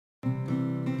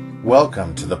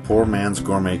Welcome to the Poor Man's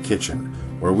Gourmet Kitchen,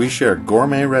 where we share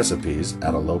gourmet recipes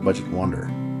at a low-budget wonder.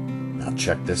 Now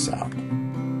check this out.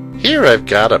 Here I've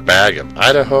got a bag of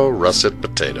Idaho russet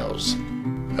potatoes.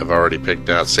 I've already picked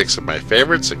out 6 of my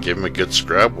favorites and give them a good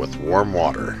scrub with warm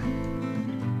water.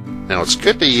 Now it's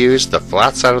good to use the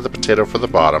flat side of the potato for the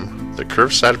bottom, the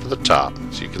curved side for the top,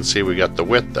 so you can see we got the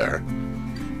width there.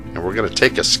 And we're going to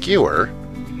take a skewer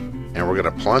and we're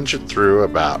going to plunge it through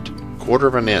about 1/4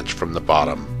 of an inch from the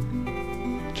bottom.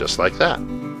 Just like that.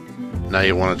 Now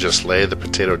you want to just lay the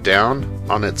potato down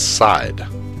on its side.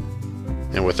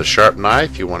 And with a sharp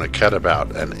knife you want to cut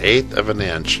about 1/8 of an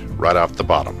inch right off the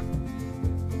bottom.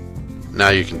 Now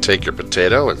you can take your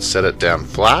potato and set it down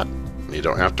flat. You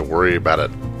don't have to worry about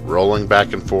it rolling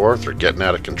back and forth or getting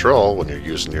out of control when you're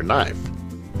using your knife.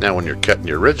 Now when you're cutting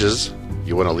your ridges,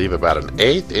 you want to leave about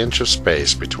 1/8 inch of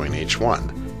space between each one.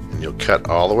 And you'll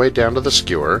cut all the way down to the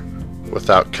skewer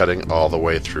without cutting all the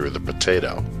way through the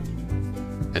potato.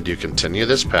 And you continue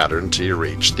this pattern until you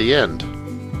reach the end.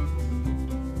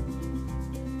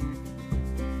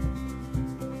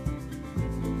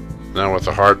 Now with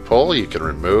a hard pull you can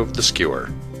remove the skewer.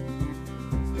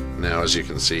 Now as you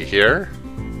can see here,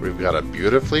 we've got a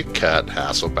beautifully cut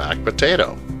Hasselback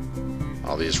potato.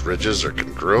 All these ridges are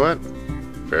congruent,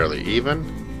 fairly even,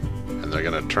 and they're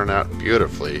going to turn out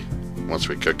beautifully once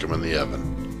we cook them in the oven.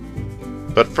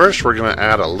 But first we're going to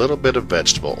add a little bit of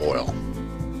vegetable oil.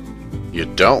 You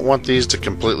don't want these to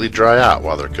completely dry out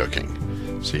while they're cooking,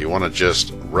 so you want to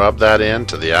just rub that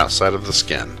into the outside of the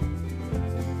skin.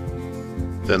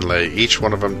 Then lay each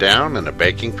one of them down in a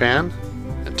baking pan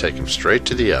and take them straight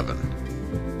to the oven.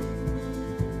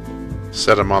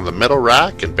 Set them on the middle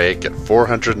rack and bake at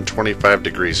 425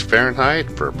 degrees Fahrenheit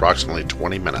for approximately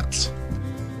 20 minutes.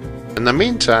 In the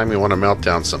meantime, you want to melt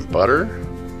down some butter,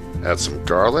 add some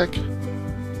garlic,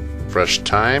 fresh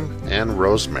thyme, and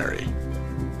rosemary.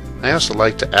 I also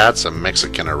like to add some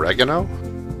Mexican oregano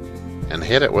and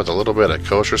hit it with a little bit of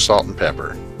kosher salt and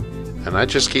pepper. And I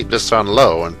just keep this on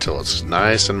low until it's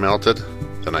nice and melted,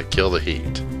 then I kill the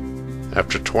heat.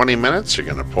 After 20 minutes, you're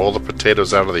going to pull the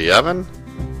potatoes out of the oven,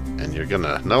 and you're going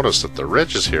to notice that the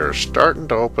ridges here are starting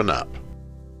to open up.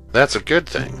 That's a good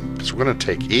thing, because we're going to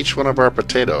take each one of our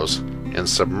potatoes and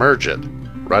submerge it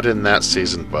right in that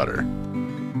seasoned butter.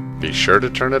 Be sure to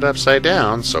turn it upside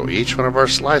down so each one of our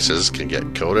slices can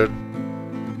get coated.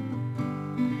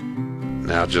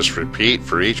 Now just repeat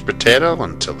for each potato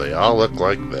until they all look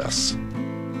like this.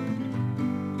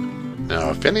 Now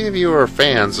if any of you are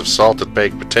fans of salted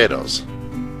baked potatoes,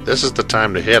 this is the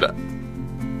time to hit it.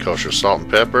 Kosher salt and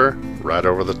pepper right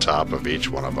over the top of each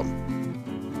one of them.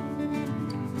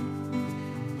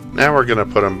 Now we're going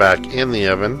to put them back in the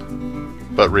oven,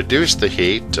 but reduce the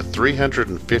heat to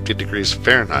 350 degrees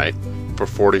Fahrenheit for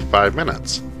 45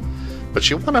 minutes. But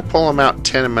you want to pull them out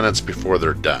 10 minutes before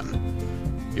they're done.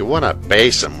 You want to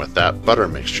baste them with that butter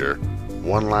mixture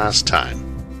one last time.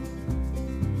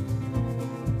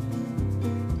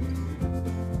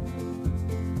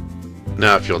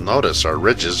 Now if you'll notice, our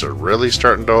ridges are really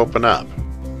starting to open up.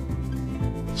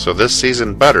 So this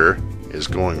seasoned butter is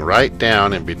going right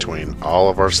down in between all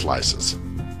of our slices.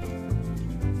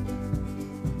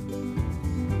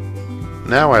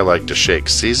 Now I like to shake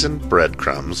seasoned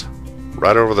breadcrumbs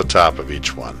right over the top of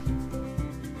each one.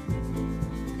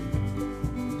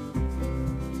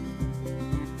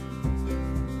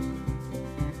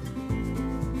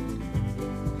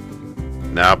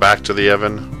 Now back to the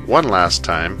oven one last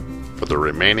time for the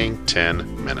remaining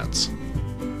 10 minutes.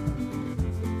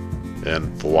 And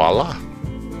voila!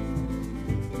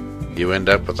 You end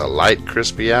up with a light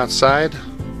crispy outside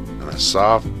and a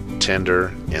soft,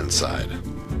 tender inside.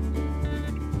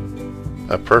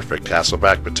 A perfect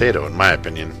Hasselback potato in my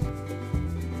opinion.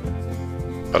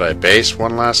 But I baste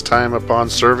one last time upon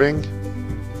serving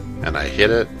and I hit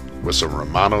it with some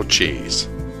Romano cheese.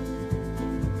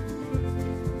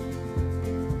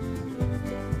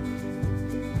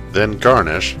 Then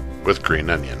garnish with green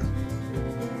onion.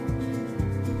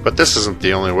 But this isn't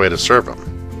the only way to serve them.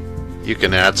 You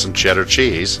can add some cheddar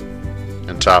cheese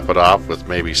and top it off with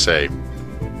maybe, say,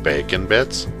 bacon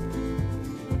bits.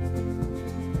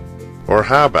 Or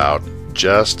how about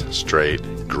just straight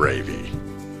gravy?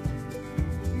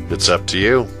 It's up to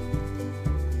you.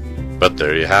 But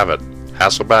there you have it,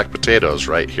 Hasselback potatoes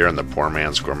right here in the Poor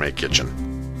Man's Gourmet Kitchen.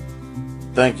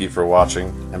 Thank you for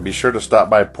watching, and be sure to stop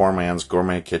by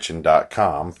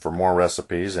PoorMansGourmetKitchen.com for more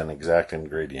recipes and exact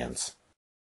ingredients.